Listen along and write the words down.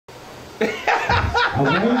Yo,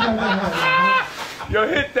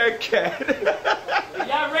 hit that cat.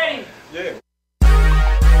 Y'all ready? Yeah.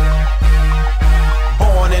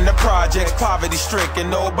 Born in the projects, poverty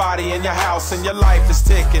stricken, nobody in your house and your life is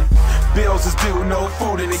ticking. Bills is due, no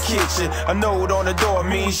food in the kitchen. A note on the door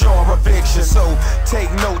means your eviction. So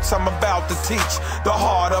take notes, I'm about to teach. The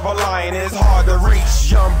heart of a lion is hard to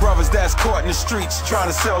reach. Young brothers that's caught in the streets trying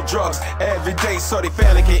to sell drugs every day so they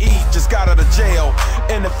family can eat. Just got out of jail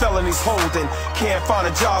and the felonies holding. Can't find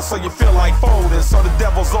a job so you feel like folding. So the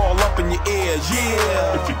devil's all up in your ears,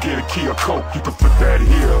 yeah. If you get a key or coke, you can put that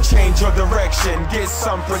here. Change your direction, get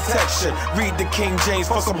some protection. Read the King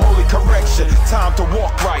James for some holy correction. Time to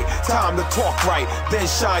walk right, time to talk right. Then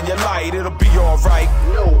shine your light, it'll be alright.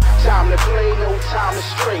 No time to play, no time to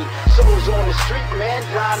stray. Souls on the street, man,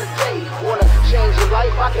 dying today. Wanna change your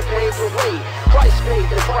life, I can pave the way. Christ paid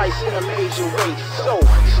the price in a major way. So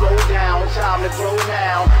slow down, time to grow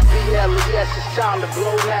now. BLES, it's time to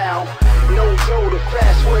blow now. No go the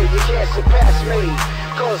fast way, you can't surpass me.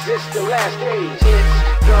 Cause it's the last days, it's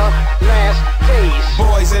the last days.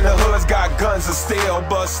 Boys in the hoods got guns of steel,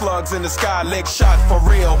 bust slugs in the sky, lick shot for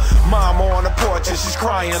real. Mama on the porch and she's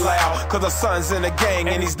crying loud, cause her son's in the gang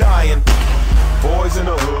and he's dying. Boys in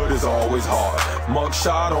the hood is always hard.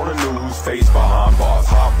 Mugshot on the news, face behind bars.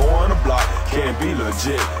 Hot boy on the block, can't be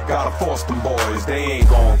legit. Gotta force them boys, they ain't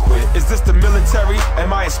gon' quit. Is this the military?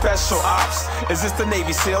 Am I in special ops? Is this the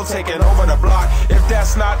Navy SEAL taking over the block? If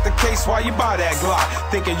that's not the case, why you buy that Glock?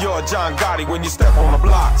 Thinking you're John Gotti when you step on the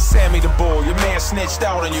block. Sammy the bull, your man snitched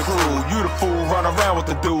out on your crew. You the fool, run around with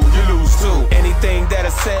the dude, you lose too. Anything that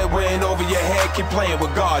is said went over your head, keep playing with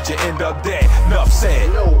God, you end up dead. Enough said.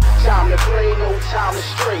 No time to play, no time to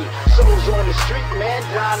stray. Souls on the street, man,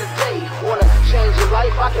 dying today. Wanna change your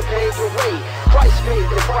life, I can pave the way. Christ paid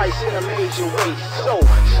the price in a major way. So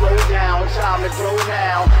slow down, time to grow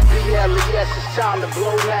now. BLES, it's time to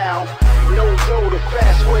blow now. No go the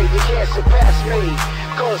fast way, you can't surpass me.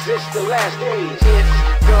 Cause it's the last days, it's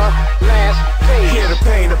the last days. Here to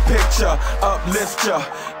paint a picture, uplift ya,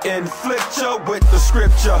 inflict ya with the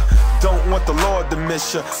scripture. Don't want the Lord to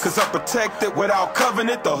miss ya, cause I'm protected without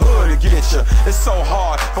covenant, the hood will get ya. It's so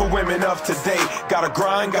hard for women of today. Gotta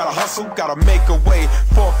grind, gotta hustle, gotta make a way.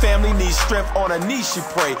 For a family needs strength, on her knees she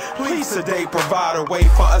pray. Please today provide a way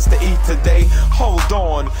for us to eat today. Hold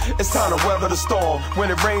on, it's time to weather the storm.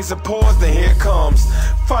 When it rains and pours, then here it comes.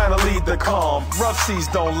 Finally the calm. Rough seas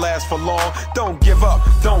don't last for long. Don't give up,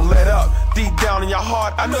 don't let up. Deep down in your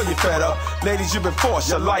heart, I know you're fed up. Ladies, you've been forced,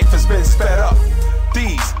 your life has been sped up.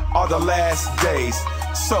 These are the last days,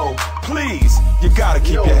 so please, you gotta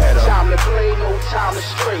keep your head up. No time to play, no time to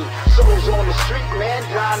stray. Souls on the street, man,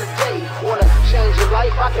 dying today. Wanna change your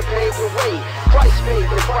life, I can pave the way. Christ paid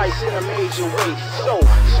the price in a major way. So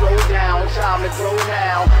slow down, time to grow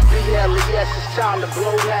now. BLES, it's time to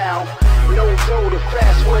blow now. No go the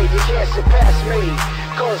fast way, you can't surpass me.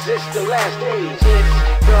 Cause it's the last days, it's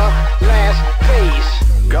the last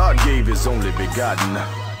days. God gave his only begotten.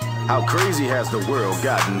 How crazy has the world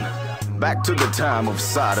gotten? Back to the time of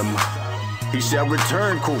Sodom. He shall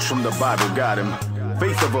return, quotes from the Bible got him.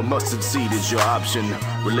 Faith of a mustard seed is your option.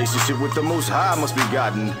 Relationship with the Most High must be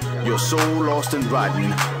gotten. Your soul lost and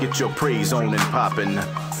rotten. Get your praise on and poppin'.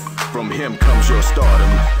 From him comes your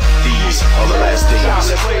stardom. These are the last days. Time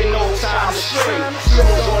to play, no time to stray.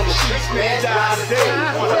 Souls on the streets, man, die today.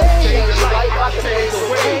 Wanna change your life, I can pave the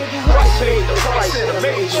way. Christ paid the price in a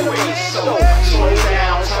major way. So slow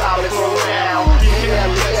down, time to grow now.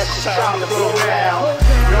 BLES, it's time to blow now.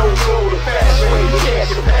 No go the fast way, you can't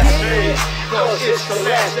surpass me. Cause it's the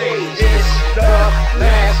last days, it's the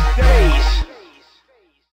last days.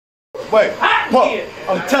 Wait, Pump,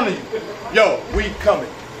 I'm telling you, yo, we coming.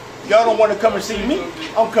 Y'all don't want to come and see me,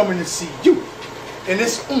 I'm coming to see you. And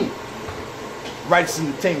it's Wrighteous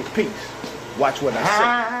Entertainment, peace. Watch what I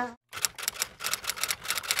say.